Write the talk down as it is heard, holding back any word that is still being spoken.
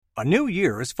A new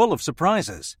year is full of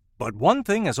surprises, but one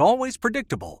thing is always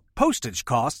predictable. Postage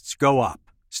costs go up.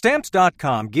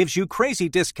 Stamps.com gives you crazy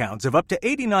discounts of up to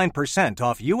 89%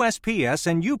 off USPS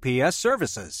and UPS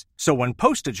services. So when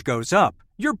postage goes up,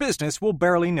 your business will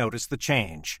barely notice the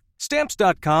change.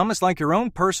 Stamps.com is like your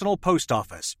own personal post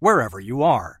office, wherever you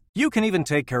are. You can even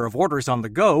take care of orders on the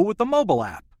go with the mobile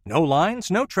app. No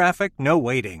lines, no traffic, no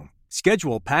waiting.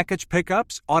 Schedule package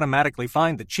pickups, automatically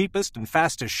find the cheapest and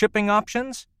fastest shipping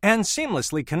options, and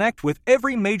seamlessly connect with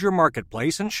every major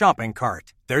marketplace and shopping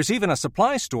cart. There's even a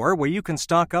supply store where you can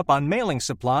stock up on mailing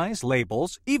supplies,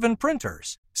 labels, even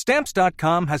printers.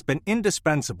 Stamps.com has been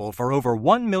indispensable for over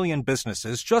 1 million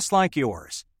businesses just like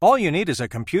yours. All you need is a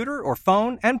computer or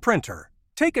phone and printer.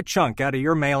 Take a chunk out of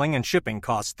your mailing and shipping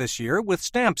costs this year with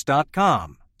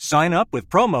Stamps.com. Sign up with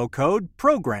promo code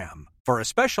PROGRAM for a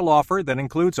special offer that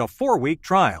includes a 4-week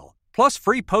trial, plus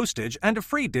free postage and a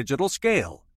free digital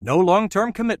scale. No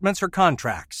long-term commitments or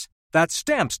contracts. That's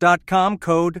Stamps.com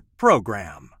code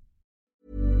PROGRAM.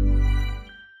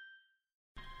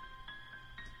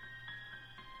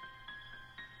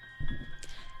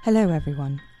 Hello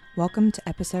everyone. Welcome to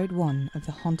episode 1 of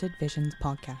the Haunted Visions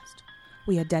podcast.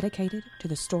 We are dedicated to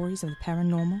the stories of the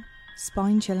paranormal,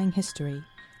 spine-chilling history,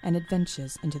 and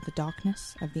adventures into the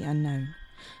darkness of the unknown.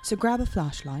 So grab a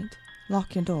flashlight,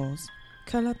 lock your doors,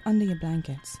 curl up under your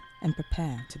blankets, and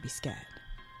prepare to be scared.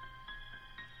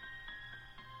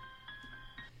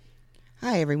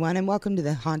 Hi, everyone, and welcome to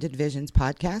the Haunted Visions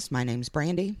podcast. My name's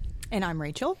Brandy. And I'm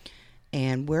Rachel.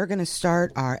 And we're going to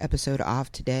start our episode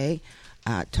off today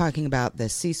talking about the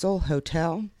Cecil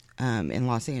Hotel in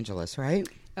Los Angeles, right?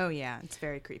 Oh, yeah. It's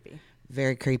very creepy.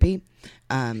 Very creepy.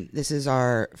 This is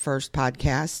our first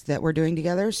podcast that we're doing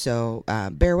together, so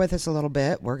bear with us a little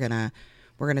bit. We're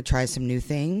gonna try some new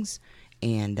things,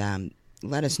 and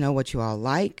let us know what you all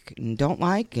like and don't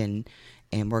like, and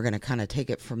we're gonna kind of take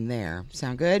it from there.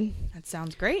 Sound good? That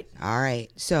sounds great. All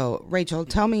right. So, Rachel,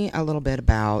 tell me a little bit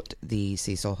about the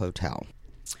Cecil Hotel.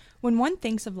 When one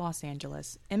thinks of Los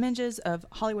Angeles, images of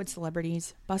Hollywood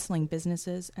celebrities, bustling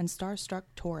businesses, and star-struck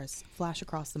tourists flash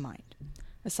across the mind.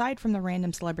 Aside from the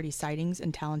random celebrity sightings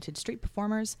and talented street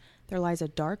performers, there lies a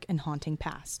dark and haunting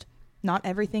past. Not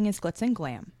everything is glitz and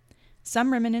glam.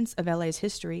 Some remnants of LA's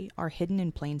history are hidden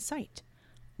in plain sight.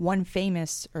 One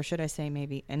famous, or should I say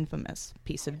maybe infamous,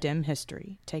 piece of dim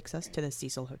history takes us to the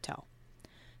Cecil Hotel.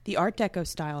 The Art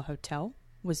Deco-style hotel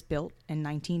was built in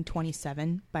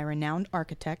 1927 by renowned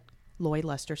architect Lloyd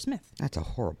Lester Smith. That's a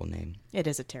horrible name. It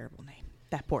is a terrible name.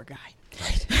 That poor guy.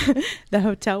 Right. The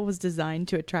hotel was designed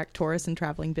to attract tourists and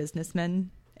traveling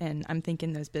businessmen, and I'm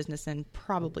thinking those businessmen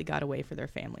probably got away for their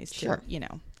families to,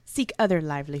 seek other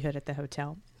livelihood at the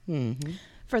hotel. Mm-hmm.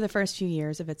 For the first few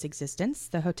years of its existence,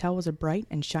 the hotel was a bright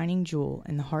and shining jewel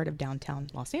in the heart of downtown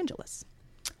Los Angeles.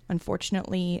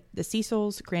 Unfortunately, the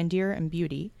Cecil's grandeur and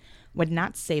beauty would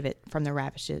not save it from the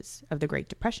ravages of the Great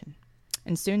Depression,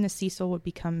 and soon the Cecil would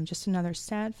become just another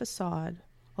sad facade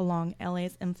along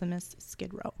LA's infamous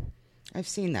Skid Row. I've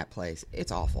seen that place.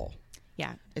 It's awful.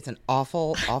 Yeah. It's an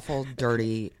awful, awful,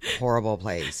 dirty, horrible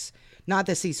place. Not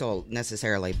the Cecil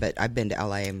necessarily, but I've been to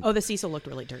LA. Oh, the Cecil looked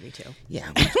really dirty too.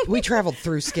 Yeah. We traveled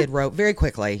through Skid Row very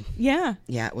quickly. Yeah.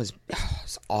 Yeah, it was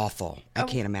awful. I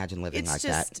can't imagine living like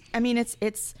that. I mean,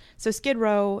 it's so Skid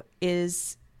Row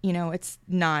is, it's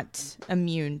not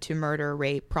immune to murder,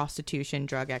 rape, prostitution,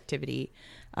 drug activity.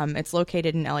 It's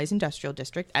located in LA's industrial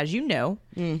district, as you know.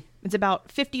 It's about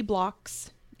 50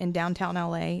 blocks in downtown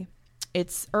LA.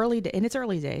 It's in its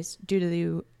early days, due to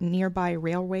the nearby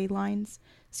railway lines,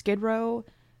 Skid Row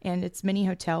and its many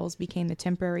hotels became the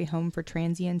temporary home for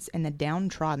transients and the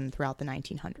downtrodden throughout the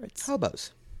 1900s.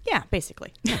 Hobos. Yeah,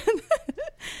 basically.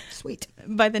 Sweet.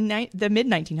 By the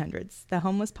mid-1900s, the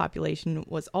homeless population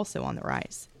was also on the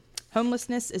rise.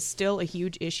 Homelessness is still a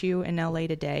huge issue in LA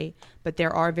today, but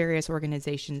there are various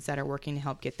organizations that are working to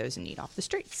help get those in need off the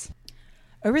streets.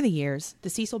 Over the years, the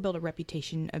Cecil built a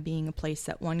reputation of being a place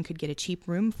that one could get a cheap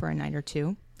room for a night or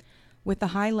two. With the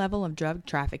high level of drug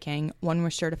trafficking, one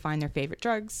was sure to find their favorite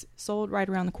drugs sold right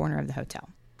around the corner of the hotel.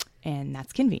 And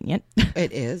that's convenient.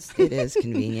 It is. It is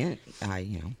convenient.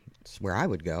 It's where I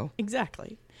would go.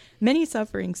 Exactly. Many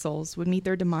suffering souls would meet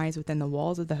their demise within the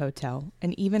walls of the hotel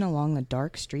and even along the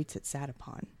dark streets it sat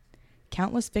upon.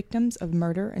 Countless victims of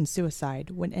murder and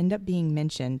suicide would end up being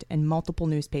mentioned in multiple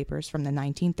newspapers from the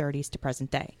 1930s to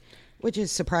present day. Which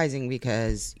is surprising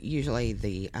because usually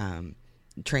the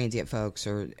transient folks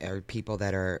or people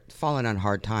that are falling on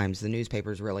hard times, the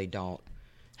newspapers really don't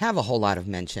have a whole lot of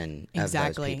mention of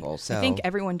those people. So I think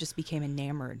everyone just became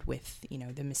enamored with,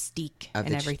 the mystique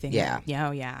and everything. Yeah.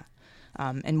 Yeah.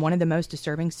 And one of the most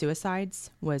disturbing suicides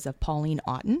was of Pauline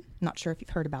Otten. Not sure if you've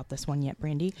heard about this one yet,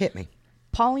 Brandy. Hit me.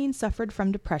 Pauline suffered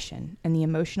from depression and the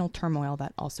emotional turmoil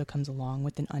that also comes along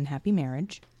with an unhappy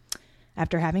marriage.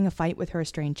 After having a fight with her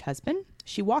estranged husband,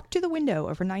 she walked to the window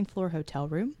of her 9th floor hotel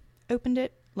room, opened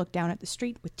it, looked down at the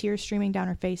street with tears streaming down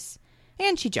her face,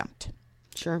 and she jumped.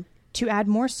 Sure. To add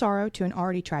more sorrow to an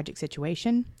already tragic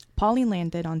situation, Pauline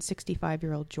landed on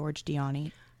 65-year-old George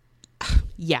Diani.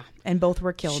 Yeah, and both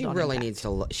were killed. She on really impact. needs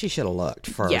to look. She should have looked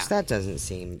first. Yeah. That doesn't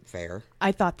seem fair.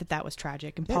 I thought that was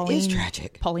tragic. And That is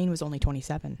tragic. Pauline was only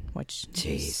 27, which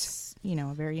Jeez. is,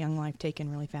 a very young life taken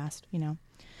really fast,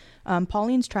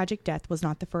 Pauline's tragic death was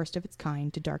not the first of its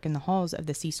kind to darken the halls of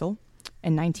the Cecil.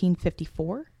 In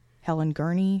 1954, Helen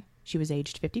Gurney, she was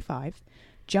aged 55,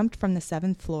 jumped from the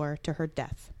 7th floor to her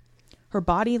death. Her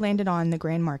body landed on the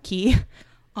Grand Marquis.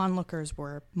 Onlookers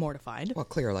were mortified. Well,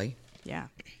 clearly. Yeah.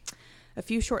 A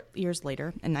few short years later,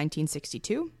 in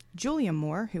 1962, Julia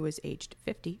Moore, who was aged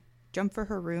 50, jumped from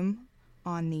her room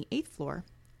on the 8th floor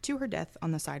to her death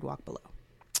on the sidewalk below.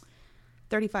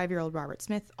 35-year-old Robert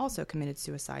Smith also committed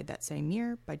suicide that same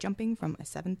year by jumping from a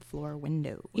 7th floor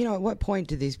window. At what point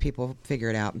do these people figure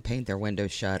it out and paint their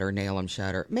windows shut or nail them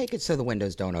shut or make it so the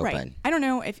windows don't open? Right. I don't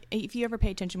know if you ever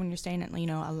pay attention when you're staying at,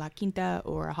 a La Quinta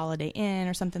or a Holiday Inn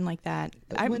or something like that.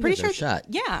 I'm pretty sure shut.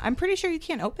 Yeah, I'm pretty sure you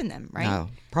can't open them, right? No,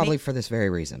 probably for this very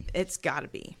reason. It's got to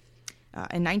be.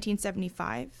 In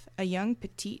 1975, a young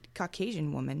petite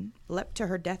Caucasian woman leapt to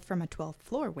her death from a 12th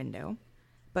floor window.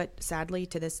 But sadly,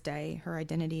 to this day, her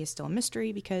identity is still a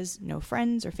mystery because no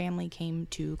friends or family came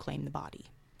to claim the body,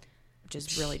 which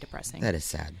is really depressing. That is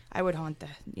sad. I would haunt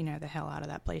the hell out of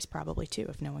that place probably too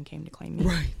if no one came to claim me.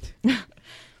 Right.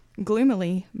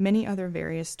 Gloomily, many other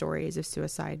various stories of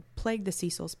suicide plagued the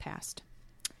Cecil's past.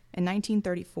 In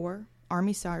 1934,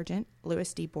 Army Sergeant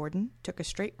Louis D. Borden took a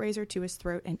straight razor to his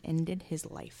throat and ended his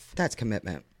life. That's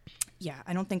commitment. Yeah,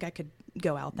 I don't think I could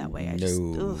go out that way.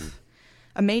 No.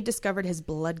 A maid discovered his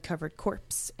blood-covered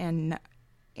corpse and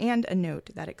a note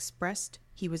that expressed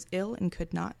he was ill and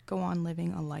could not go on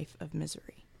living a life of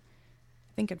misery.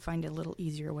 I think I'd find a little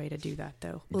easier way to do that,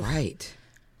 though. Ugh. Right.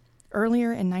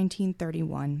 Earlier in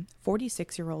 1931,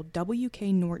 46-year-old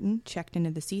W.K. Norton checked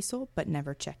into the Cecil but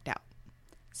never checked out.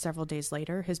 Several days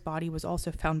later, his body was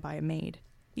also found by a maid.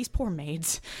 These poor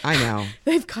maids. I know.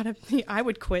 They've got to... I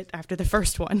would quit after the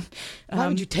first one. Why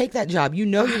would you take that job? You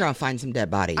know you're going to find some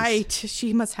dead bodies.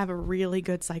 She must have a really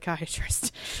good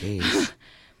psychiatrist. Jeez.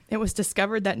 It was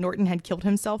discovered that Norton had killed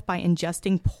himself by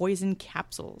ingesting poison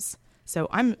capsules. So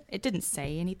it didn't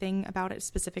say anything about it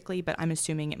specifically, but I'm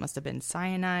assuming it must have been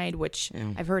cyanide, which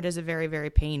I've heard is a very, very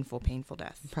painful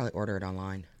death. Probably order it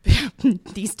online.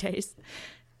 These days.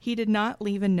 He did not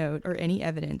leave a note or any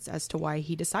evidence as to why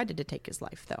he decided to take his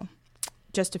life, though.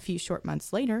 Just a few short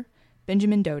months later,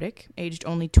 Benjamin Dodick, aged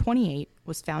only 28,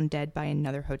 was found dead by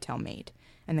another hotel maid,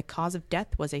 and the cause of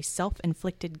death was a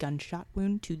self-inflicted gunshot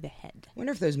wound to the head. I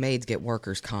wonder if those maids get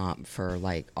workers' comp for,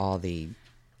 all the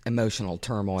emotional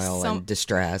turmoil and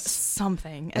distress.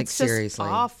 Something. It's seriously.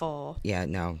 Just awful. Yeah,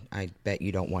 no, I bet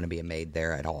you don't want to be a maid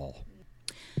there at all.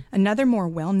 Another more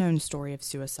well-known story of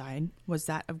suicide was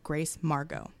that of Grace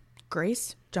Margot.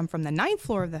 Grace jumped from the 9th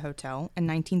floor of the hotel in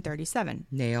 1937.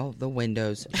 Nail the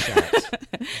windows shut.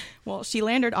 Well, she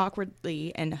landed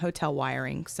awkwardly in hotel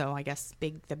wiring, so I guess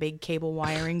the big cable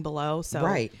wiring below. So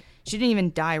right. She didn't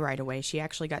even die right away. She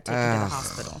actually got taken to the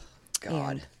hospital.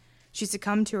 God. And she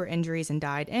succumbed to her injuries and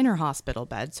died in her hospital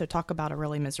bed, so talk about a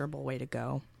really miserable way to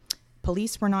go.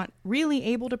 Police were not really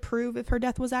able to prove if her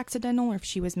death was accidental or if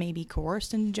she was maybe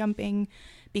coerced into jumping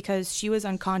because she was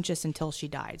unconscious until she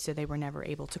died, so they were never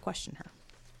able to question her.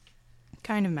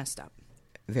 Kind of messed up.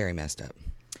 Very messed up.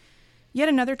 Yet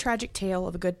another tragic tale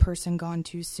of a good person gone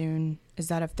too soon is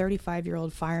that of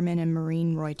 35-year-old fireman and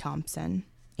Marine Roy Thompson.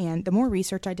 And the more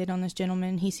research I did on this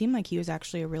gentleman, he seemed like he was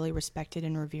actually a really respected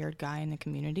and revered guy in the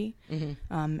community.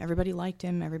 Mm-hmm. Everybody liked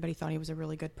him. Everybody thought he was a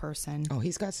really good person. Oh,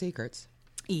 he's got secrets.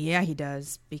 Yeah, he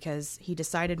does, because he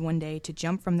decided one day to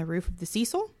jump from the roof of the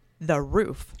Cecil. The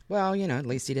roof. Well, at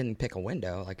least he didn't pick a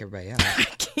window like everybody else.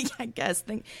 I guess.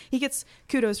 He gets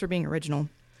kudos for being original.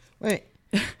 Wait,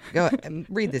 go ahead,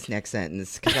 read this next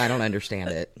sentence, because I don't understand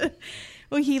it.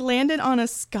 Well, he landed on a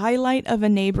skylight of a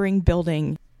neighboring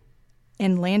building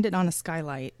and landed on a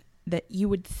skylight that you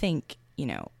would think,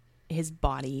 his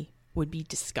body would be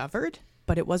discovered.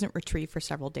 But it wasn't retrieved for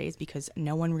several days because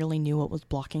no one really knew what was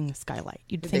blocking the skylight.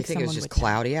 You'd Did think they think it was someone just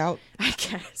cloudy out? I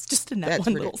guess, just in that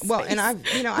one little space. Well, and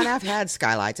I've had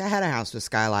skylights. I had a house with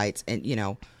skylights, and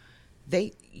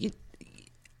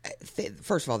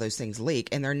first of all, those things leak,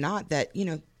 and they're not that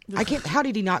I can't. How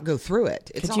did he not go through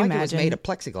it? It's Could not you like it was imagine? made of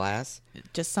plexiglass.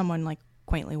 Just someone like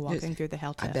quaintly walking through the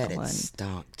hotel. I bet it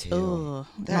stunk too. Ugh.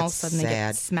 And That's all of a sudden sad. they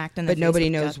get smacked in the But face nobody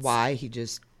with knows guts. why. He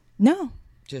just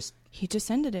He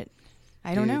just ended it.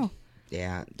 I don't know.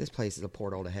 Yeah, this place is a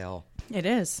portal to hell. It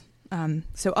is.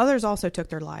 So others also took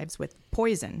their lives with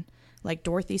poison, like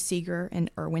Dorothy Seeger and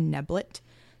Erwin Neblett.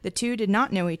 The two did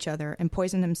not know each other and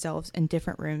poisoned themselves in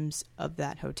different rooms of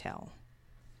that hotel.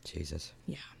 Jesus.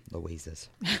 Yeah. Louises.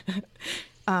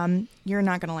 You're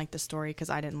not going to like this story because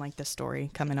I didn't like this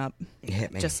story coming up.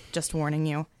 Hit me. Just warning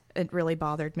you. It really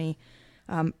bothered me.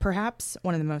 Perhaps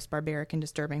one of the most barbaric and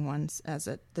disturbing ones as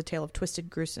the tale of twisted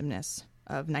gruesomeness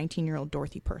of 19-year-old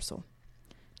Dorothy Purcell.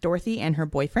 Dorothy and her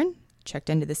boyfriend checked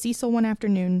into the Cecil one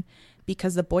afternoon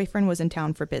because the boyfriend was in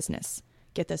town for business.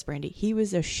 Get this, Brandy. He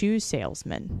was a shoe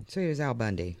salesman. So he was Al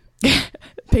Bundy.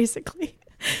 Basically.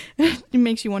 It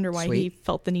makes you wonder why Sweet. he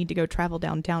felt the need to go travel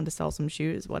downtown to sell some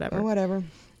shoes, whatever. Oh, whatever.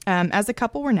 As the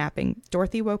couple were napping,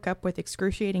 Dorothy woke up with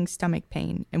excruciating stomach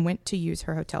pain and went to use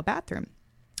her hotel bathroom.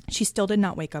 She still did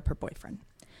not wake up her boyfriend.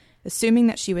 Assuming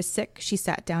that she was sick, she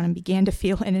sat down and began to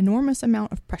feel an enormous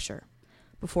amount of pressure.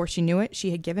 Before she knew it, she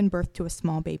had given birth to a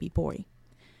small baby boy.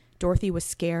 Dorothy was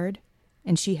scared,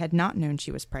 and she had not known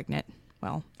she was pregnant.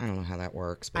 Well, I don't know how that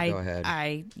works, but go ahead.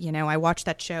 I watch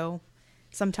that show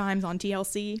sometimes on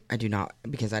TLC. I do not,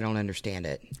 because I don't understand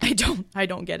it. I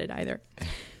don't get it either.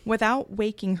 Without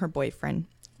waking her boyfriend,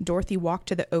 Dorothy walked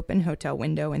to the open hotel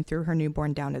window and threw her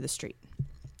newborn down to the street.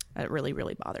 It really,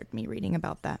 really bothered me reading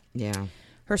about that. Yeah.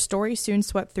 Her story soon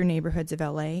swept through neighborhoods of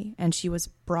L.A., and she was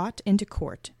brought into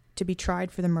court to be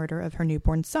tried for the murder of her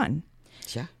newborn son.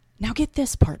 Yeah. Now get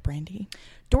this part, Brandy.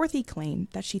 Dorothy claimed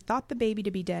that she thought the baby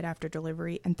to be dead after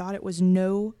delivery and thought it was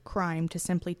no crime to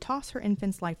simply toss her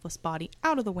infant's lifeless body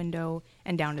out of the window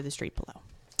and down to the street below.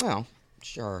 Well,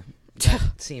 sure.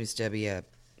 That seems to be a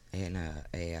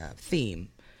theme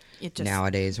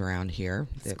nowadays around here.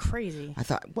 It's crazy. I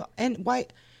thought, well, and why?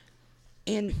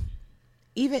 And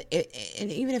even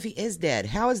if he is dead,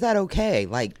 how is that okay?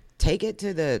 Like, take it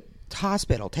to the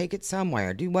hospital, take it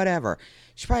somewhere, do whatever.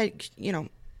 She probably,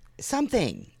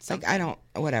 something. It's like, I don't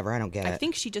get it. I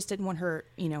think she just didn't want her,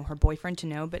 her boyfriend to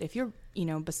know. But if you're,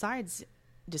 besides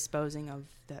disposing of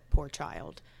that poor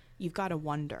child, you've got to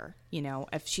wonder,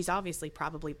 if she's obviously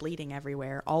probably bleeding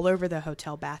everywhere, all over the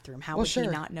hotel bathroom, how would he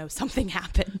not know something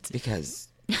happened? Because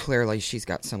clearly she's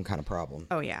got some kind of problem.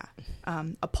 Oh, yeah.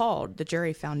 Appalled, the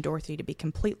jury found Dorothy to be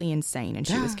completely insane, and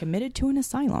she was committed to an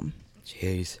asylum.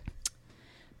 Jeez.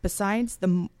 Besides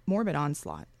the morbid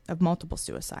onslaught of multiple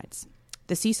suicides,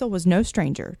 the Cecil was no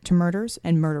stranger to murders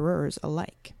and murderers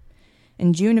alike.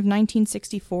 In June of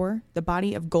 1964, the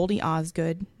body of Goldie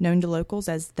Osgood, known to locals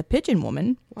as the Pigeon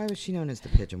Woman. Why was she known as the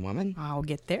Pigeon Woman? I'll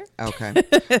get there. Okay.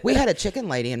 We had a chicken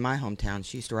lady in my hometown.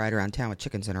 She used to ride around town with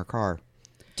chickens in her car.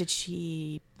 Did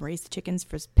she raise the chickens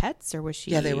for pets, or was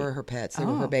she? Yeah, they were her pets. They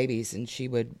were her babies, and she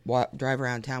would drive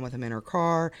around town with them in her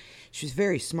car. She was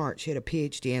very smart. She had a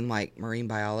PhD in marine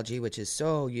biology, which is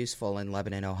so useful in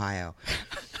Lebanon, Ohio.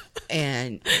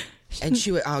 and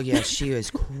she would. Oh yeah, she was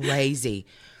crazy.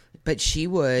 But she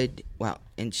would,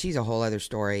 and she's a whole other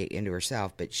story into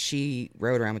herself, but she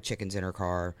rode around with chickens in her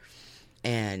car,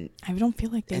 and I don't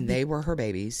feel like they were her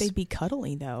babies. They'd be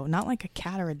cuddly, though, not like a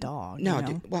cat or a dog.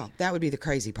 No, that would be the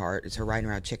crazy part, is her riding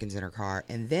around chickens in her car.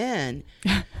 And then,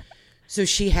 so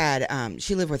she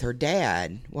lived with her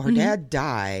dad. Well, her dad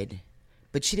died,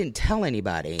 but she didn't tell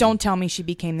anybody. Don't tell me she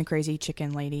became the crazy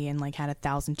chicken lady and had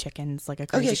 1,000 chickens like a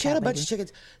crazy cat she had a bunch lady. of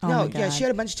chickens. Oh no, my God. yeah, she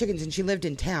had a bunch of chickens, and she lived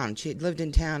in town. She had lived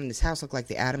in town, and this house looked like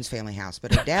the Addams Family house.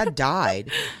 But her dad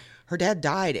died. Her dad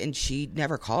died, and she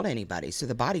never called anybody. So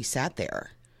the body sat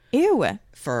there. Ew.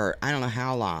 For I don't know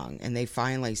how long. And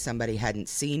somebody hadn't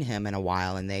seen him in a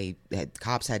while, and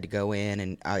cops had to go in,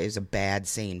 and it was a bad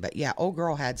scene. But yeah, old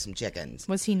girl had some chickens.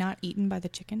 Was he not eaten by the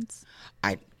chickens?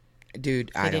 I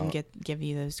didn't give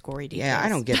you those gory details. Yeah, I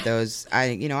don't get those.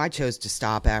 I chose to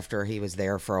stop after he was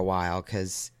there for a while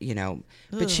because,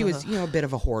 but she was, a bit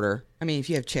of a hoarder. I mean, if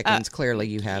you have chickens, clearly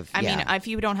you have. I mean, if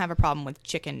you don't have a problem with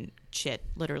chicken shit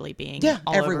literally being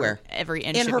all everywhere, over every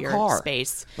inch in of her your car.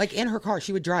 Space. Like in her car,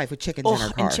 she would drive with chickens in her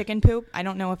car. And chicken poop. I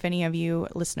don't know if any of you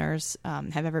listeners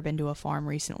have ever been to a farm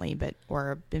recently,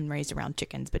 or been raised around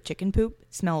chickens, but chicken poop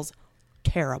smells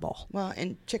terrible. Well,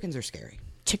 and chickens are scary.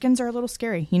 Chickens are a little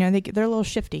scary. They're a little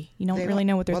shifty. You don't really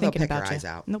know what they're thinking about you.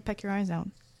 They'll peck your eyes out.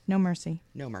 No mercy.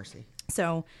 No mercy.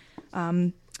 So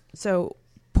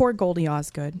poor Goldie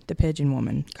Osgood, the Pigeon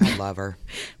Woman, I love her,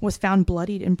 was found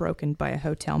bloodied and broken by a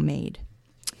hotel maid.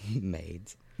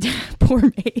 Maids. Poor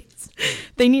maids.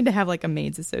 They need to have a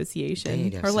maids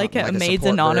association or a Maids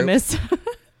Anonymous.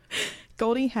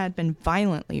 Goldie had been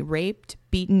violently raped,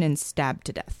 beaten, and stabbed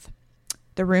to death.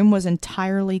 The room was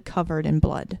entirely covered in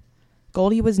blood.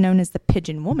 Goldie was known as the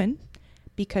Pigeon Woman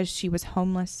because she was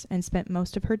homeless and spent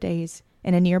most of her days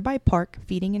in a nearby park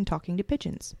feeding and talking to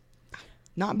pigeons.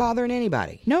 Not bothering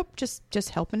anybody. Nope, just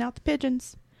helping out the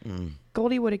pigeons.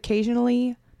 Goldie would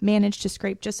occasionally manage to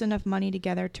scrape just enough money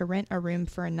together to rent a room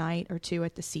for a night or two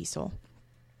at the Cecil.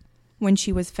 When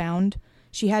she was found,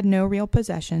 she had no real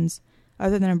possessions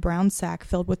other than a brown sack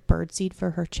filled with birdseed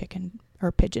for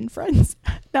her pigeon friends.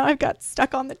 Now I've got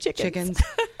stuck on the chickens.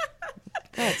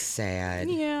 That's sad.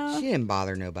 Yeah. She didn't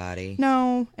bother nobody.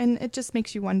 No, and it just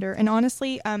makes you wonder. And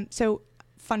honestly, so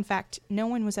fun fact, no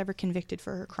one was ever convicted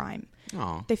for her crime.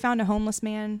 Aw. They found a homeless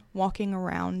man walking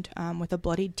around with a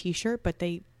bloodied t-shirt, but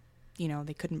they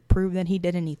couldn't prove that he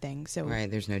did anything. So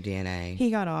Right, there's no DNA. he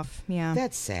got off. Yeah.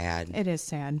 That's sad. It is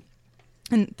sad.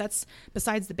 And that's,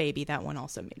 besides the baby, that one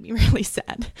also made me really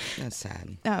sad. That's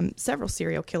sad. Several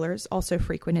serial killers also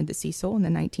frequented the Cecil in the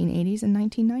 1980s and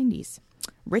 1990s.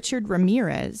 Richard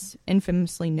Ramirez,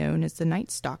 infamously known as the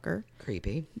Night Stalker.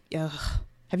 Creepy. Ugh.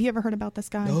 Have you ever heard about this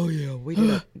guy? Oh, yeah. We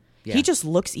did. Yeah. He just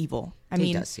looks evil.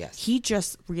 He does, yes. He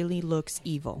just really looks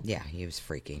evil. Yeah, he was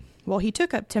freaky. Well, he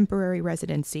took up temporary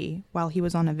residency while he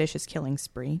was on a vicious killing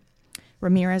spree.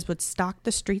 Ramirez would stalk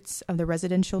the streets of the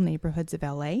residential neighborhoods of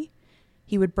L.A.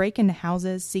 He would break into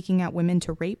houses seeking out women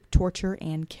to rape, torture,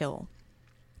 and kill.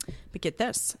 But get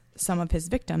this, some of his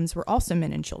victims were also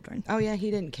men and children. Oh, yeah,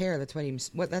 he didn't care. That's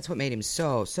what made him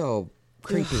so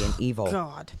creepy and evil.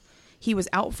 God. He was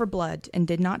out for blood and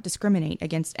did not discriminate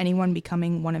against anyone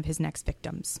becoming one of his next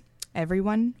victims.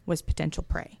 Everyone was potential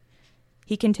prey.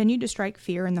 He continued to strike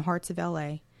fear in the hearts of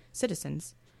L.A.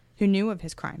 citizens who knew of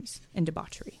his crimes and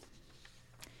debauchery.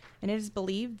 And it is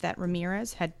believed that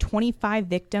Ramirez had 25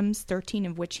 victims, 13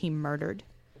 of which he murdered.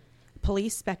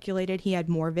 Police speculated he had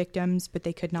more victims, but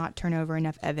they could not turn over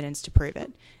enough evidence to prove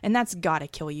it. And that's gotta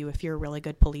kill you if you're a really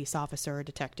good police officer or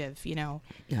detective, you know.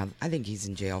 Yeah, I think he's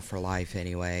in jail for life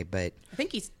anyway, but... I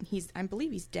think I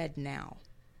believe he's dead now.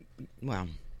 Well,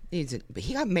 he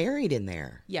got married in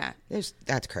there. Yeah.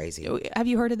 That's crazy. Have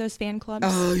you heard of those fan clubs?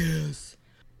 Oh, yes.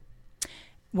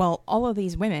 Well, all of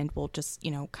these women will just,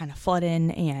 kind of flood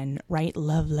in and write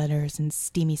love letters and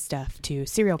steamy stuff to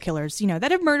serial killers,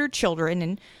 that have murdered children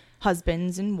and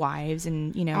husbands and wives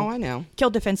and, Oh, I know.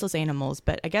 killed defenseless animals.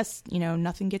 But I guess,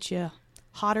 nothing gets you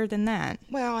hotter than that.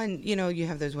 Well, and, you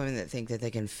have those women that think that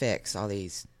they can fix all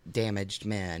these damaged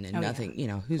men and nothing,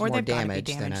 who's or more they've gotta be damaged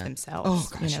damaged than themselves.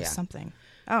 Oh, gosh, yeah. Something.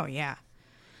 Oh, yeah.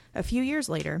 A few years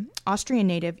later, Austrian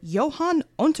native Johann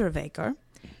Unterweger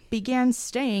began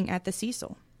staying at the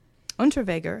Cecil.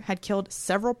 Unterweger had killed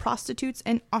several prostitutes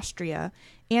in Austria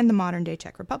and the modern-day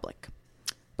Czech Republic.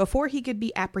 Before he could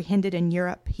be apprehended in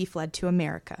Europe, he fled to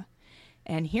America.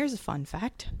 And here's a fun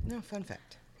fact. No, fun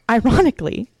fact.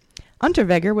 Ironically,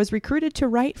 Unterweger was recruited to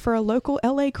write for a local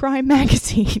LA crime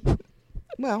magazine.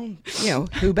 Well,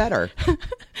 who better?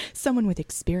 Someone with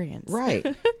experience.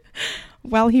 Right.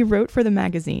 While he wrote for the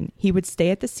magazine, he would stay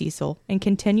at the Cecil and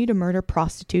continue to murder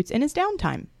prostitutes in his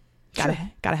downtime.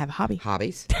 Gotta have a hobby.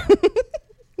 Hobbies.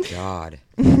 God.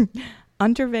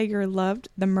 Unterweger loved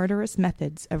the murderous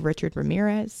methods of Richard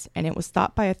Ramirez, and it was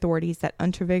thought by authorities that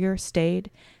Unterweger stayed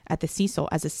at the Cecil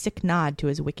as a sick nod to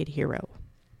his wicked hero.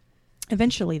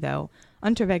 Eventually, though,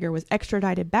 Unterweger was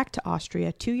extradited back to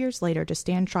Austria 2 years later to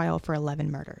stand trial for 11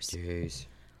 murders. Jeez.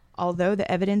 Although the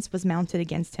evidence was mounted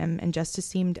against him and justice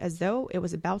seemed as though it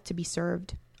was about to be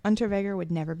served, Unterweger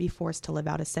would never be forced to live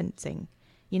out his sentencing.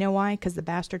 You know why? Because the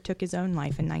bastard took his own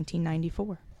life in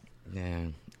 1994. Yeah,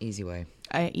 easy way.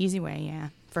 Easy way, yeah,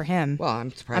 for him. Well,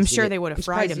 I'm surprised. I'm sure they would have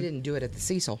fried him. He didn't do it at the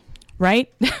Cecil. Right?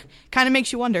 Kind of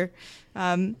makes you wonder.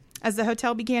 As the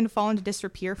hotel began to fall into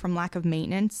disrepair from lack of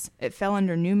maintenance, it fell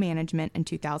under new management in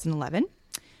 2011.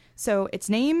 So its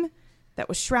name that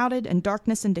was shrouded in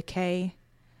darkness and decay,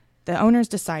 the owners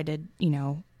decided,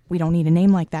 we don't need a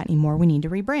name like that anymore. We need to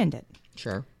rebrand it.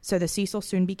 Sure. So the Cecil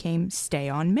soon became Stay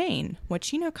on Main,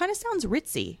 which, kind of sounds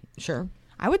ritzy. Sure.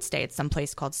 I would stay at some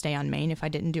place called Stay on Main if I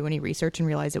didn't do any research and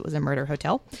realize it was a murder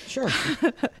hotel. Sure.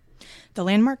 The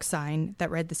landmark sign that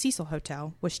read the Cecil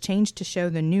Hotel was changed to show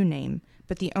the new name,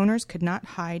 but the owners could not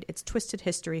hide its twisted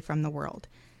history from the world,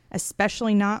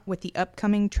 especially not with the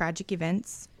upcoming tragic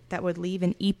events that would leave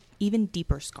an even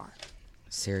deeper scar.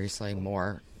 Seriously,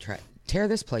 more. Tear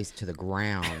this place to the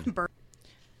ground.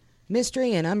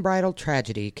 Mystery and unbridled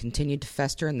tragedy continued to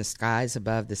fester in the skies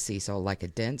above the Cecil like a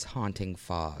dense, haunting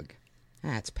fog.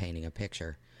 That's painting a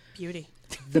picture. Beauty.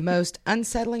 The most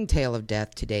unsettling tale of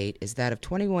death to date is that of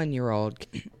 21-year-old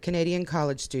Canadian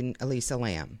college student Elisa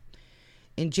Lam.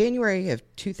 In January of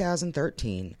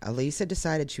 2013, Elisa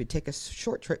decided she would take a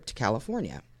short trip to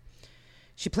California.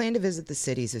 She planned to visit the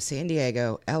cities of San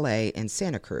Diego, LA, and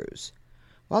Santa Cruz.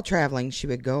 While traveling, she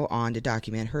would go on to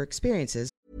document her experiences.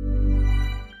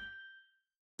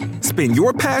 Spin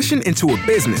your passion into a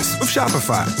business with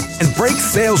Shopify and break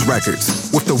sales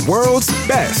records with the world's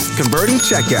best converting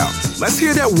checkout. Let's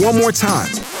hear that one more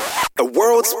time. The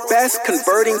world's best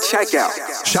converting checkout.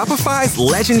 Shopify's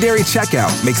legendary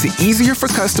checkout makes it easier for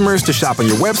customers to shop on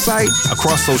your website,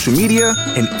 across social media,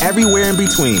 and everywhere in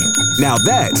between. Now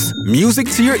that's music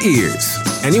to your ears.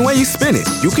 Any way you spin it,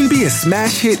 you can be a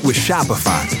smash hit with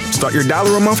Shopify. Start your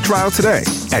 $1 a month trial today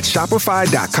at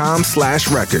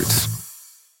shopify.com/records.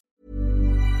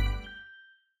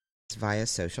 Via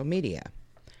social media.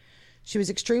 She was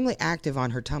extremely active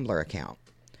on her Tumblr account.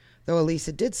 Though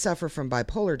Elisa did suffer from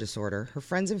bipolar disorder, her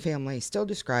friends and family still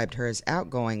described her as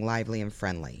outgoing, lively, and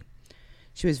friendly.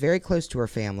 She was very close to her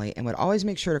family and would always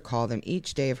make sure to call them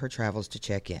each day of her travels to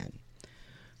check in.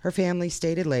 Her family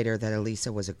stated later that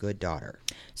Elisa was a good daughter.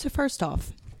 So first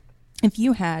off, if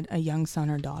you had a young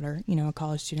son or daughter, a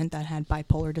college student that had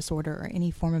bipolar disorder or any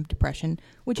form of depression,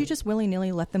 would you just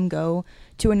willy-nilly let them go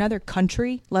to another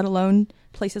country, let alone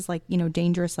places like,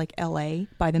 dangerous like LA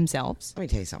by themselves? Let me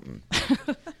tell you something.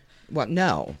 Well,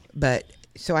 no, but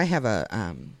so I have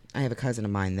a cousin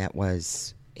of mine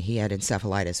he had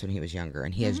encephalitis when he was younger,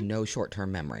 and he has no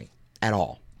short-term memory at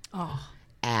all. Oh.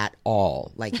 At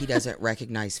all. Like, he doesn't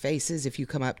recognize faces if you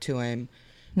come up to him.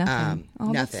 Nothing.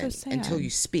 Nothing. That's so sad. Until you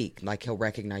speak. Like, he'll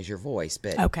recognize your voice.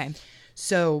 But okay.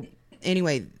 So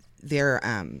anyway, they're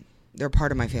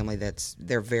part of my family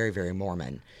they're very, very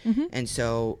Mormon. Mm-hmm. And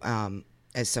so,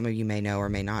 as some of you may know or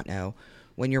may not know,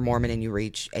 when you're Mormon and you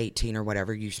reach 18 or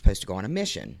whatever, you're supposed to go on a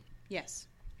mission. Yes.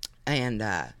 And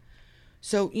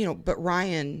so, but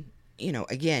Ryan,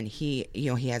 again, he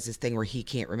has this thing where he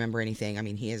can't remember anything. I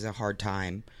mean, he has a hard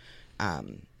time,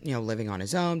 living on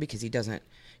his own because he doesn't,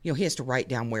 he has to write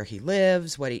down where he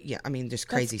lives, just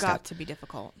crazy stuff. That's got to be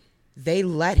difficult. They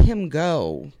let him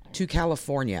go to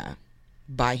California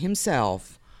by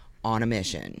himself on a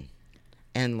mission.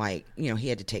 And he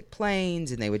had to take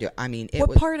planes, and they would do. I mean,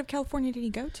 what part of California did he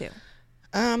go to?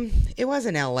 It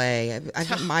wasn't L.A. I might have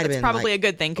been. That's probably a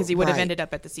good thing because he would have ended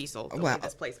up at the Cecil. The way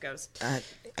this place goes.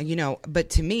 But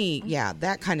to me,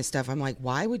 that kind of stuff. I'm like,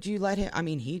 why would you let him? I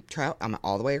mean, he traveled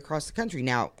all the way across the country.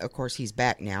 Now, of course, he's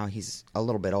back now. He's a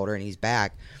little bit older, and he's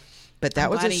back. But that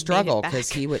was a struggle because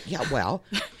he would. Yeah, well.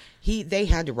 They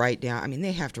had to write down. I mean,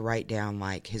 they have to write down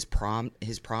his prom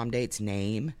date's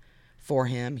name for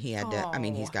him. He had to. I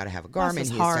mean, he's got to have a Garmin.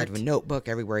 He has to have a notebook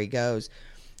everywhere he goes.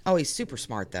 Oh, he's super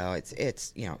smart though.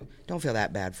 It's don't feel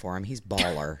that bad for him. He's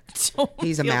baller.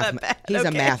 He's a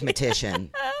mathematician.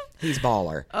 He's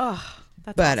baller. Oh,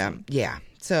 that's awesome. Yeah.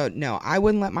 So no, I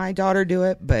wouldn't let my daughter do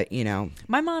it. But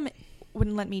my mom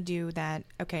wouldn't let me do that.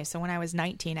 Okay, so when I was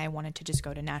 19, I wanted to just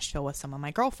go to Nashville with some of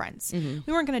my girlfriends. Mm-hmm.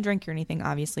 We weren't going to drink or anything.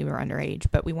 Obviously, we were underage,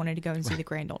 but we wanted to go and see the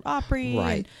Grand Ole Opry.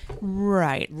 Right.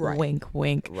 Wink,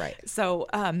 wink. Right. So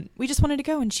we just wanted to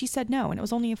go, and she said no, and it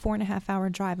was only a 4.5-hour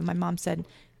drive, and my mom said,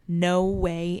 no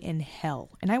way in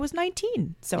hell. And I was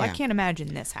 19, so I can't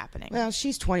imagine this happening. Well,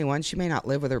 she's 21. She may not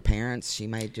live with her parents. She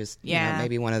may just,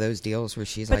 maybe one of those deals where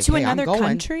she's but to another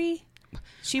country?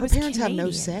 Her parents have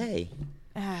no say.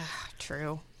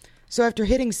 True. So after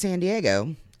hitting San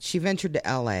Diego, she ventured to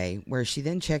L.A., where she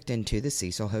then checked into the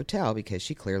Cecil Hotel because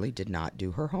she clearly did not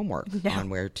do her homework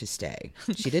on where to stay.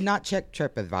 She did not check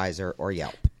TripAdvisor or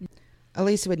Yelp.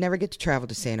 Elisa would never get to travel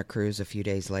to Santa Cruz a few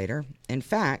days later. In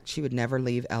fact, she would never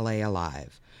leave L.A.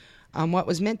 alive. On what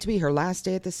was meant to be her last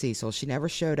day at the Cecil, she never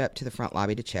showed up to the front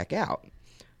lobby to check out.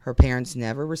 Her parents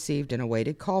never received an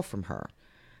awaited call from her.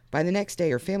 By the next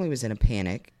day, her family was in a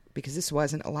panic because this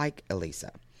wasn't like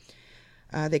Elisa.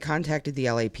 They contacted the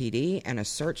LAPD, and a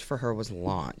search for her was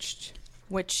launched.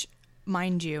 Which,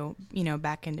 mind you,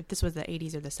 back in, if this was the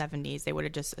 80s or the 70s, they would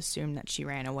have just assumed that she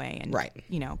ran away. And,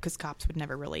 because cops would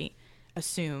never really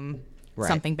assume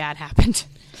something bad happened.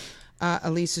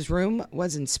 Elisa's room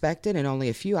was inspected, and only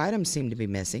a few items seemed to be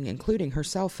missing, including her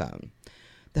cell phone.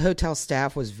 The hotel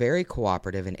staff was very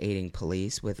cooperative in aiding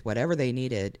police with whatever they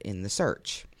needed in the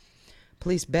search.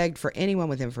 Police begged for anyone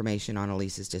with information on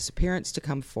Elisa's disappearance to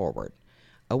come forward.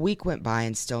 A week went by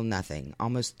and still nothing.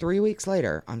 Almost 3 weeks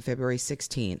later, on February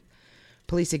 16th,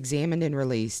 police examined and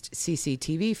released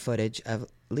CCTV footage of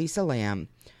Lisa Lamb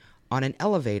on an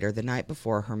elevator the night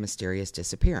before her mysterious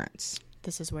disappearance.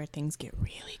 This is where things get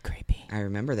really creepy. I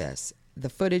remember this. The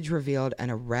footage revealed an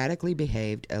erratically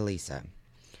behaved Elisa.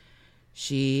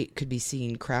 She could be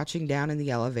seen crouching down in the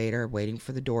elevator, waiting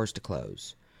for the doors to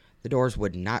close. The doors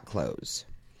would not close.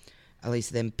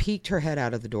 Elisa then peeked her head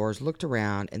out of the doors, looked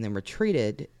around, and then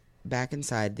retreated back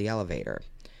inside the elevator.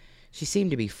 She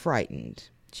seemed to be frightened.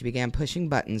 She began pushing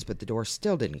buttons, but the door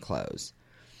still didn't close.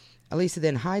 Elisa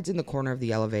then hides in the corner of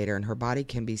the elevator, and her body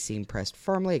can be seen pressed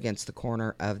firmly against the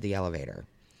corner of the elevator.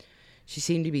 She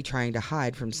seemed to be trying to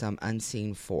hide from some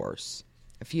unseen force.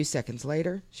 A few seconds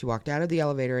later, she walked out of the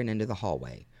elevator and into the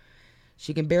hallway.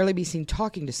 She can barely be seen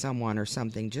talking to someone or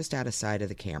something just out of sight of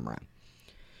the camera.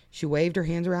 She waved her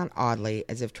hands around oddly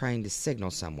as if trying to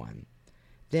signal someone.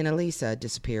 Then Elisa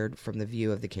disappeared from the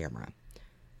view of the camera.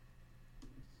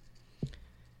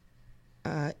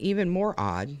 Even more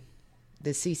odd,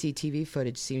 the CCTV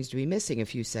footage seems to be missing a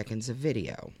few seconds of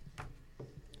video.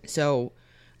 So,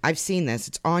 I've seen this.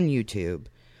 It's on YouTube.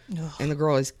 Ugh. And the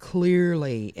girl is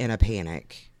clearly in a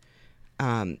panic.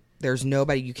 There's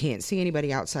nobody. You can't see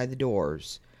anybody outside the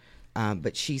doors.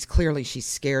 But she's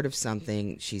scared of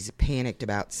something. She's panicked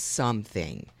about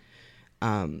something.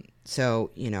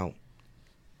 So,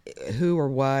 who or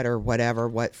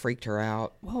what freaked her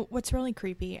out. Well, what's really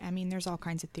creepy, I mean, there's all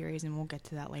kinds of theories, and we'll get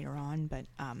to that later on, but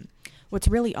what's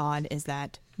really odd is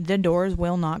that the doors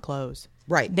will not close.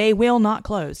 Right. They will not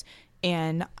close.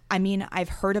 And, I mean, I've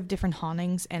heard of different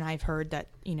hauntings, and I've heard that,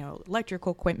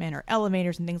 electrical equipment or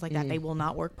elevators and things like that, they will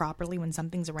not work properly when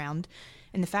something's around.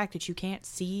 And the fact that you can't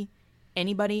see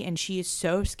anybody, and she is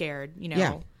so scared,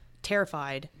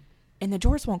 terrified, and the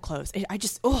doors won't close.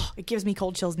 It gives me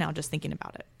cold chills now just thinking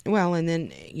about it. Well, and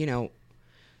then,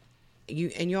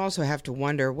 you also have to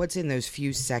wonder what's in those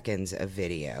few seconds of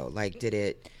video. Like, did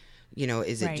it,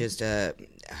 is it just a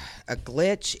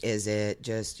glitch? Is it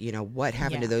just, what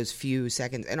happened to those few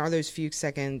seconds? And are those few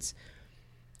seconds,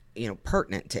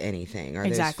 pertinent to anything? Are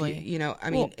exactly. Those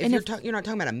few, if you're not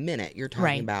talking about a minute, you're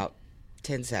talking about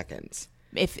 10 seconds.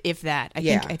 If that.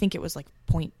 I think it was like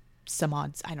point some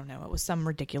odds. I don't know. It was some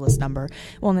ridiculous number.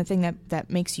 Well, and the thing that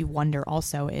makes you wonder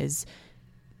also is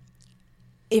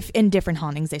if in different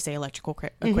hauntings they say electrical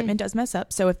equipment does mess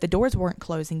up. So if the doors weren't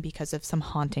closing because of some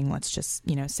haunting, let's just,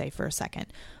 say for a second,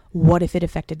 what if it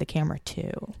affected the camera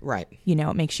too? Right.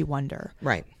 It makes you wonder.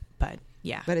 Right. But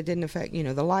yeah. But it didn't affect,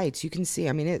 the lights. You can see,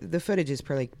 the footage is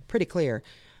pretty clear.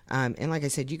 And like I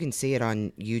said, you can see it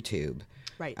on YouTube.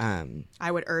 Right.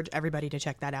 I would urge everybody to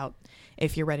check that out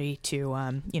if you're ready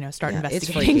to, start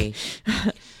investigating. It's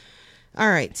freaky. All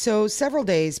right. So several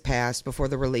days passed before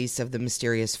the release of the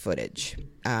mysterious footage.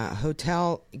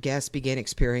 Hotel guests began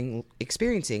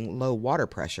experiencing low water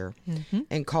pressure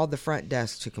and called the front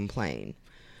desk to complain.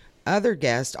 Other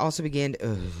guests also began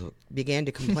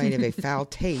to complain of a foul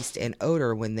taste and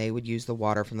odor when they would use the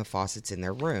water from the faucets in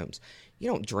their rooms.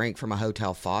 You don't drink from a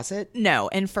hotel faucet. No.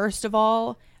 And first of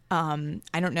all,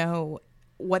 I don't know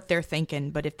what they're thinking,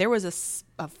 but if there was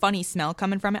a funny smell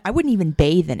coming from it, I wouldn't even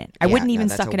bathe in it. I wouldn't even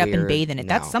suck it up and bathe in it.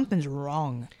 That's something's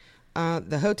wrong.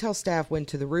 The hotel staff went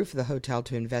to the roof of the hotel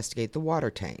to investigate the water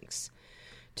tanks.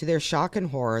 To their shock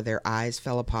and horror, their eyes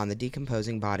fell upon the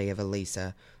decomposing body of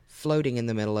Elisa floating in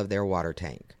the middle of their water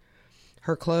tank.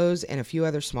 Her clothes and a few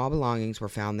other small belongings were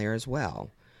found there as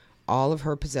well. All of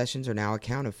her possessions are now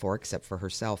accounted for except for her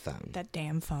cell phone. That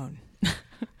damn phone.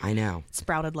 I know.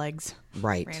 Sprouted legs.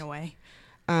 Right. Ran away.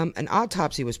 An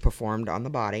autopsy was performed on the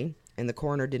body, and the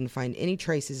coroner didn't find any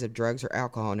traces of drugs or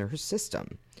alcohol in her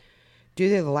system. Due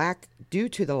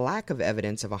to the lack of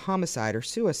evidence of a homicide or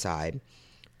suicide,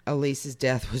 Elisa's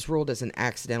death was ruled as an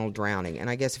accidental drowning. And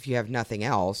I guess if you have nothing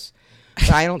else,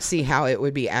 but I don't see how it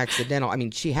would be accidental. I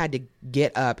mean, she had to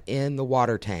get up in the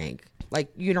water tank.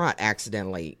 Like, you're not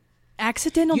accidental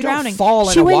drowning. Don't fall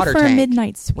in she a water went for tank. A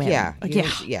midnight swim. Yeah.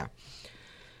 Yeah.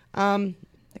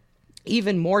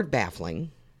 Even more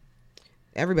baffling,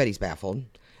 everybody's baffled,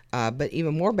 but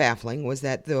even more baffling was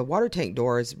that the water tank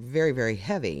door is very, very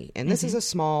heavy. And this is a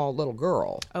small little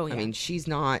girl. Oh, yeah. I mean, she's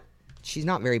not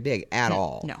very big at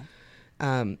all. No.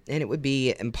 And it would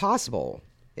be impossible,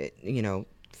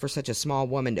 for such a small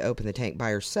woman to open the tank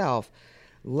by herself,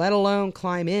 let alone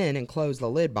climb in and close the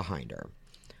lid behind her.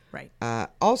 Right.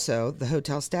 Also, the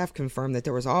hotel staff confirmed that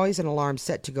there was always an alarm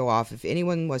set to go off if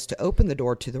anyone was to open the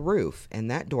door to the roof, and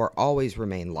that door always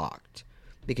remained locked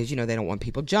because, they don't want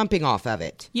people jumping off of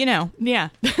it. Yeah.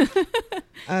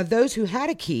 Those who had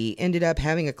a key ended up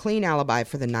having a clean alibi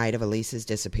for the night of Elisa's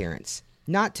disappearance.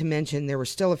 Not to mention, there were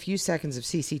still a few seconds of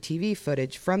CCTV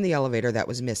footage from the elevator that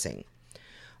was missing.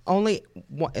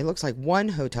 It looks like one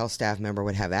hotel staff member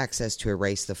would have access to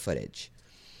erase the footage.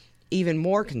 Even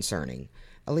more concerning,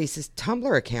 Elisa's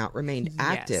Tumblr account remained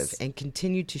active and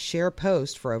continued to share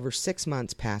posts for over 6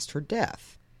 months past her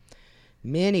death.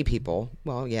 Many people,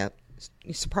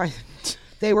 surprised,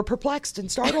 they were perplexed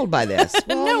and startled by this.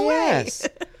 Well, No way.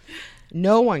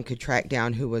 No one could track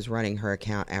down who was running her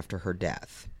account after her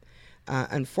death.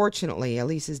 Unfortunately,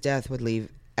 Elisa's death would leave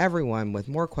everyone with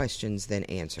more questions than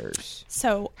answers.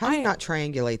 So how do you not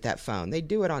triangulate that phone? They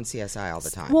do it on CSI all the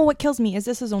time. Well, what kills me is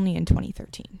this was only in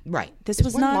 2013. Right. This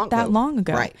was not that long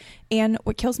ago. Right. And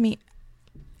what kills me,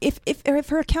 if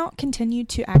her account continued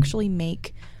to actually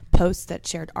make posts that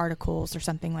shared articles or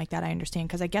something like that, I understand,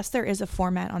 because I guess there is a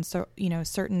format on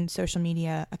certain social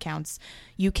media accounts.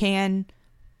 You can,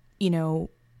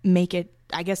 make it.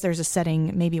 I guess there's a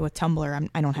setting maybe with Tumblr.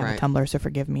 I don't have a Tumblr, so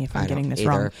forgive me if I'm getting this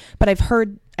wrong. But I've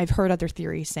heard other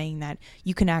theories saying that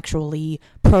you can actually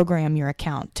program your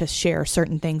account to share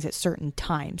certain things at certain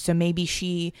times. So maybe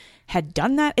she had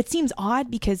done that. It seems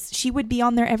odd because she would be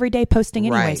on there every day posting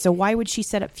anyway. Right. So why would she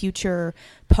set up future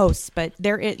posts? But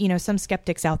there is, some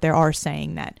skeptics out there are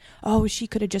saying that, she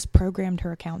could have just programmed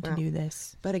her account to do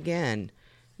this. But again,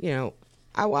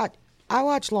 I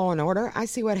watch Law and Order. I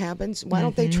see what happens. Why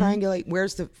don't they triangulate?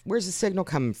 Where's the signal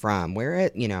coming from?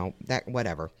 That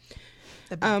whatever.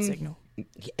 The bat signal.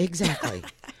 Exactly.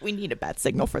 We need a bat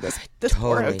signal for this Totally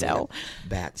poor hotel.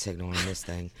 Bat signal on this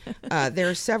thing. There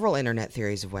are several internet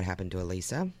theories of what happened to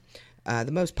Elisa.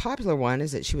 The most popular one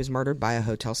is that she was murdered by a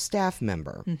hotel staff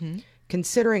member. Mm-hmm.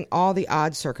 Considering all the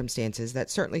odd circumstances,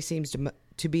 that certainly seems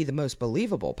to be the most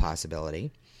believable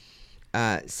possibility.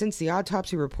 Since the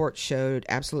autopsy report showed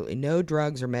absolutely no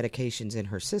drugs or medications in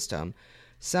her system,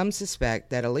 some suspect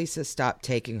that Elisa stopped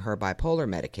taking her bipolar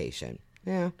medication.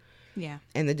 Yeah.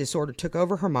 And the disorder took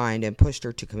over her mind and pushed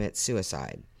her to commit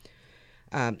suicide.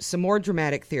 Some more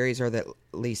dramatic theories are that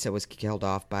Lisa was killed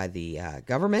off by the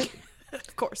government.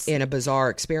 Of course. In a bizarre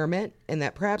experiment, and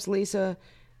that perhaps Elisa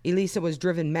was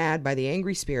driven mad by the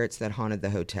angry spirits that haunted the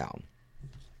hotel.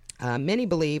 Many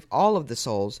believe all of the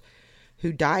souls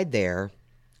who died there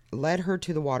led her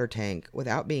to the water tank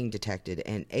without being detected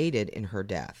and aided in her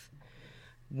death.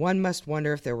 One must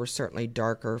wonder if there were certainly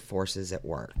darker forces at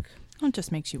work. Well, it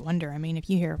just makes you wonder. I mean, if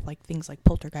you hear of things like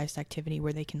poltergeist activity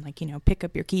where they can pick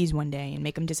up your keys one day and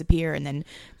make them disappear and then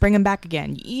bring them back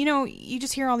again, you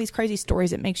just hear all these crazy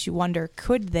stories. It makes you wonder,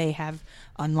 could they have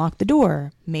unlocked the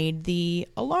door, made the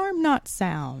alarm not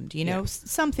sound,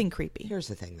 something creepy. Here's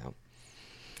the thing, though.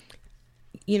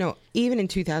 Even in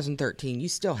 2013, you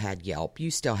still had Yelp. You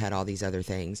still had all these other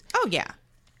things. Oh, yeah.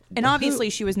 And obviously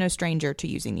she was no stranger to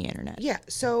using the internet. Yeah.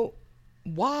 So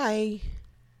why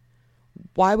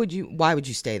would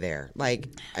you stay there?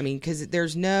 Because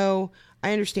there's no,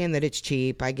 I understand that it's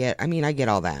cheap. I get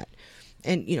all that.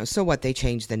 And, so what? They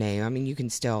changed the name. I mean, you can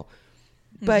still,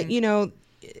 but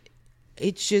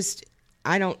it's just,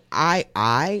 I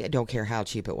don't care how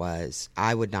cheap it was.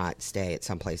 I would not stay at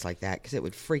some place like that because it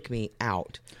would freak me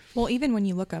out. Well, even when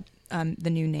you look up the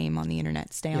new name on the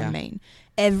internet, Stay on Main,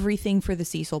 everything for the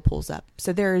Cecil pulls up.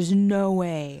 So there is no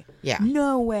way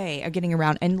of getting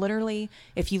around. And literally,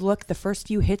 if you look, the first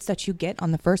few hits that you get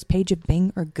on the first page of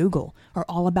Bing or Google are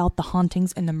all about the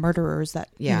hauntings and the murderers that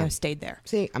stayed there.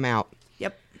 See, I'm out.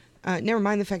 Yep. Never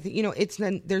mind the fact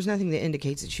that there's nothing that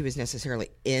indicates that she was necessarily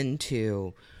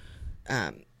into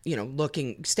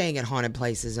staying at haunted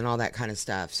places and all that kind of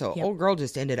stuff. So old girl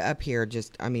just ended up here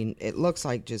it looks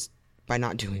like just by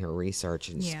not doing her research.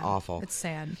 It's awful. It's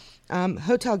sad.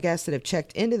 Hotel guests that have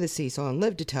checked into the Cecil and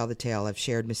lived to tell the tale have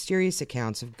shared mysterious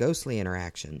accounts of ghostly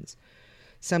interactions.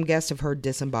 Some guests have heard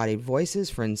disembodied voices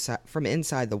from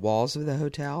inside the walls of the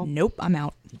hotel. Nope, I'm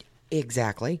out.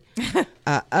 Exactly.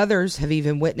 Others have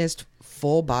even witnessed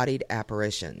full-bodied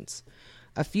apparitions.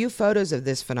 A few photos of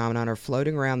this phenomenon are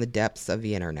floating around the depths of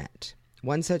the internet.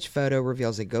 One such photo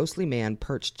reveals a ghostly man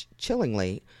perched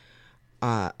chillingly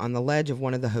on the ledge of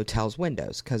one of the hotel's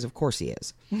windows, because of course he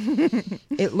is.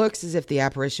 It looks as if the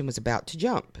apparition was about to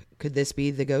jump. Could this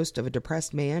be the ghost of a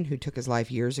depressed man who took his life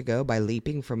years ago by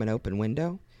leaping from an open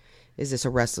window? Is this a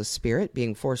restless spirit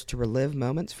being forced to relive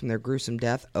moments from their gruesome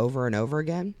death over and over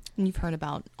again? And you've heard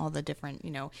about all the different,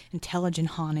 intelligent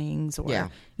hauntings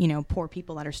or, poor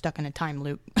people that are stuck in a time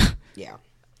loop. Yeah.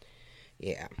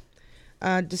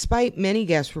 Despite many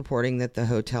guests reporting that the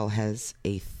hotel has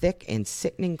a thick and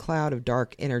sickening cloud of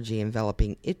dark energy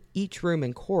enveloping each room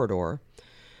and corridor,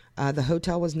 the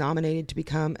hotel was nominated to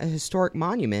become a historic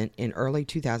monument in early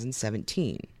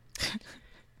 2017.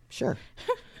 Sure.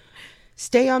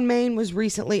 Stay on Main was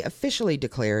recently officially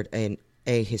declared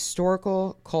a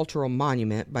historical cultural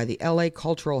monument by the LA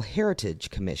Cultural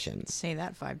Heritage Commission. Say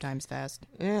that 5 times fast.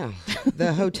 Yeah.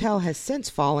 The hotel has since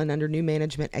fallen under new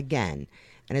management again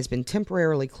and has been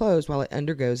temporarily closed while it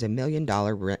undergoes a $1 million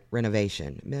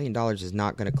renovation. $1 million is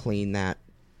not going to clean that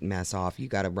mess off. You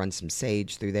got to run some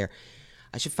sage through there.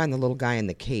 I should find the little guy in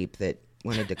the cape that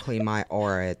wanted to clean my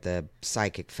aura at the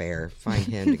psychic fair. Find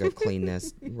him to go clean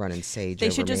this running sage They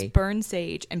over should just me. burn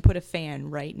sage and put a fan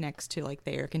right next to like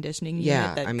the air conditioning Yeah,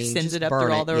 unit that I mean, sends just it up burn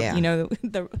through all it, the, yeah. you know,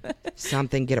 the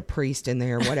Something, get a priest in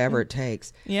there, whatever it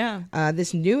takes. yeah.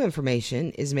 This new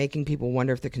information is making people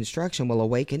wonder if the construction will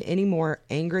awaken any more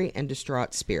angry and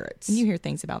distraught spirits. And you hear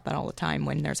things about that all the time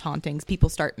when there's hauntings. People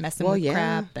start messing with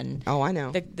crap, and oh, I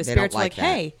know. the They spirits don't are like, that.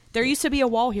 hey, there used to be a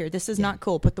wall here. This is not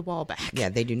cool. Put the wall back. Yeah,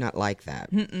 they do not like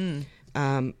that. And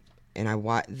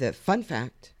the fun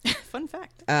fact. Fun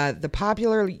fact. The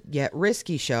popular yet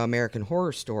risky show American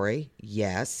Horror Story,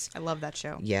 yes, I love that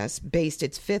show. yes, based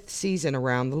its 5th season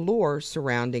around the lore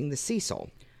surrounding the Cecil.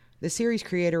 The series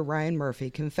creator Ryan Murphy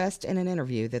confessed in an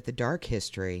interview that the dark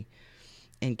history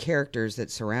and characters that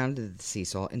surrounded the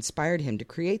Cecil inspired him to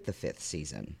create the 5th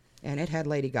season. And it had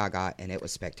Lady Gaga, and it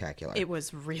was spectacular. It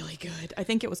was really good. I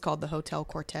think it was called the Hotel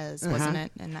Cortez, wasn't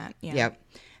it? And that, yeah. Yep.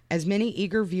 As many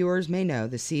eager viewers may know,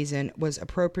 the season was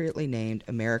appropriately named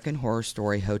American Horror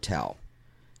Story Hotel.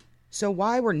 So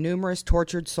why were numerous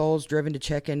tortured souls driven to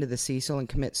check into the Cecil and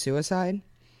commit suicide?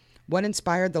 What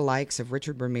inspired the likes of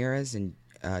Richard Ramirez and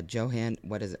Johann,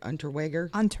 Unterweger?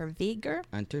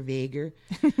 Unterweger.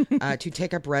 To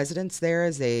take up residence there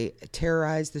as they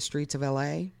terrorized the streets of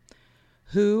L.A.?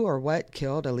 Who or what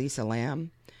killed Elisa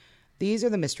Lam? These are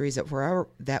the mysteries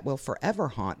that will forever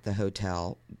haunt the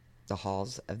hotel, the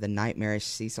halls of the nightmarish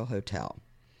Cecil Hotel.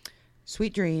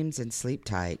 Sweet dreams and sleep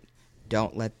tight.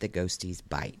 Don't let the ghosties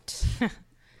bite.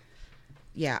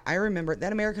 Yeah, I remember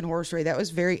that American Horror Story. It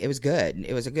was good.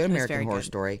 It was a good American Horror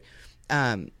Story.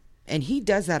 And he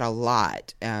does that a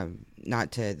lot.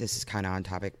 This is kind of on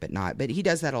topic, but he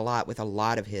does that a lot with a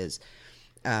lot of his,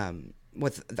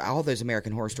 with all those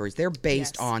American Horror Stories. They're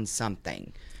based on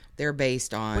something. They're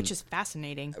based on... Which is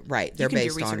fascinating. Right. They're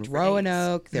based on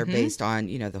Roanoke. They're based on,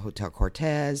 the Hotel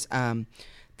Cortez.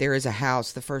 There is a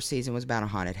house. The first season was about a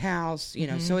haunted house.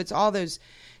 So it's all these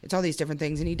different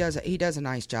things, and he does a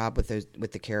nice job with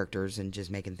the characters and just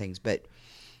making things. But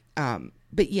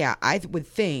yeah, I would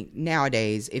think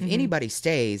nowadays if anybody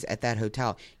stays at that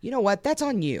hotel, you know what? That's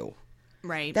on you.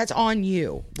 Right. That's on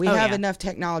you. We have enough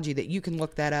technology that you can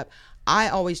look that up. I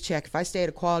always check if I stay at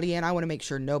a Quality Inn. I want to make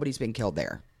sure nobody's been killed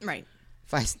there. Right.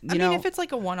 If I mean, if it's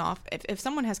like a one-off, if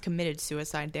someone has committed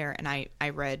suicide there, and I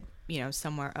read,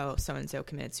 somewhere, so-and-so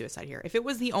committed suicide here. If it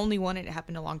was the only one and it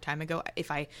happened a long time ago,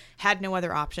 if I had no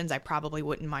other options, I probably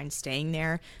wouldn't mind staying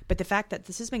there. But the fact that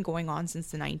this has been going on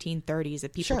since the 1930s,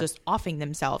 of people just offing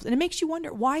themselves, and it makes you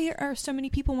wonder, why are so many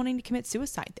people wanting to commit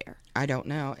suicide there? I don't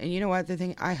know. And you know what? The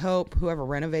thing, I hope whoever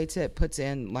renovates it puts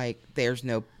in, there's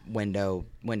no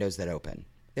windows that open.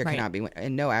 There cannot be,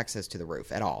 and no access to the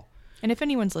roof at all. And if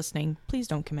anyone's listening, please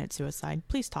don't commit suicide.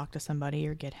 Please talk to somebody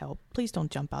or get help. Please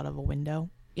don't jump out of a window.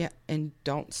 Yeah, and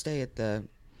don't stay at the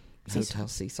Hotel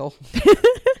Cecil.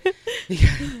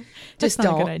 That's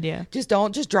not a good idea. Just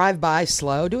drive by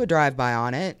slow. Do a drive by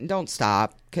on it, and don't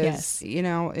stop because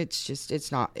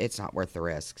it's not worth the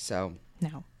risk. So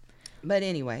no. But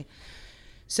anyway,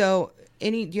 so do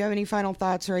you have any final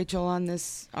thoughts, Rachel, on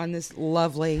this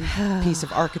lovely piece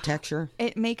of architecture?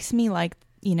 It makes me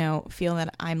feel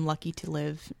that I'm lucky to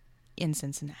live in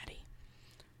Cincinnati.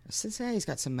 Cincinnati's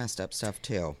got some messed up stuff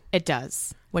too. It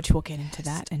does, which we'll get into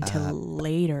that into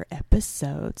later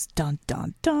episodes. Dun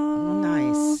dun dun.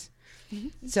 Nice.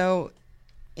 So,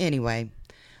 anyway,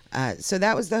 so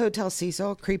that was the Hotel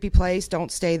Cecil. Creepy place.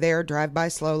 Don't stay there. Drive by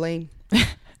slowly.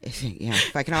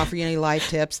 If I can offer you any life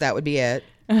tips, that would be it.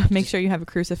 Make sure you have a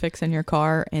crucifix in your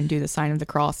car and do the sign of the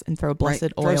cross and throw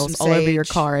blessed Throw oils some all over sage. your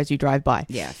car as you drive by.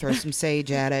 Yeah, throw some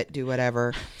sage at it. Do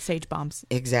whatever. Sage bombs.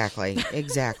 Exactly.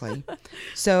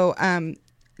 So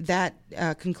that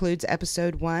concludes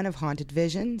episode 1 of Haunted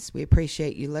Visions. We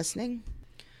appreciate you listening.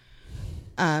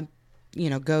 You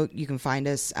can find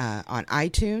us on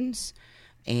iTunes,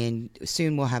 and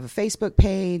soon we'll have a Facebook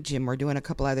page, and we're doing a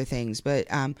couple other things. But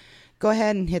go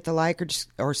ahead and hit the like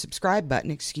or subscribe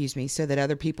button, so that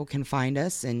other people can find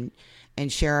us and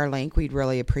share our link. We'd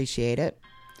really appreciate it.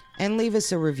 And leave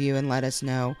us a review and let us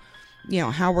know,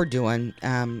 how we're doing.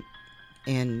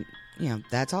 And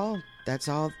that's all. That's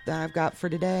all that I've got for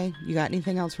today. You got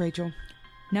anything else, Rachel?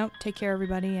 No, take care,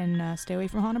 everybody, and stay away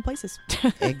from haunted places.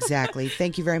 Exactly.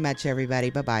 Thank you very much,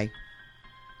 everybody. Bye-bye.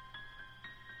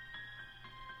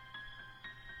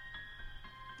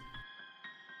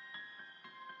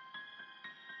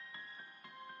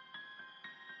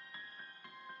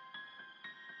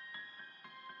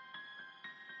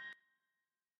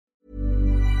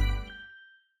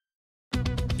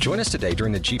 Join us today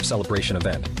during the Jeep Celebration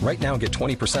event. Right now, get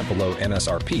 20% below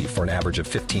MSRP for an average of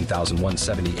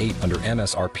 $15,178 under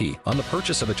MSRP on the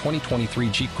purchase of a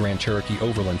 2023 Jeep Grand Cherokee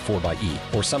Overland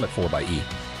 4xE or Summit 4xE.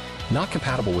 Not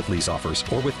compatible with lease offers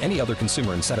or with any other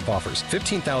consumer incentive offers.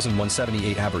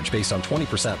 $15,178 average based on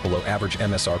 20% below average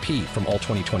MSRP from all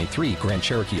 2023 Grand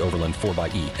Cherokee Overland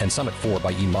 4xE and Summit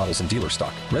 4xE models in dealer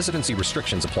stock. Residency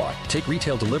restrictions apply. Take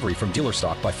retail delivery from dealer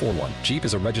stock by 4/1. Jeep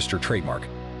is a registered trademark.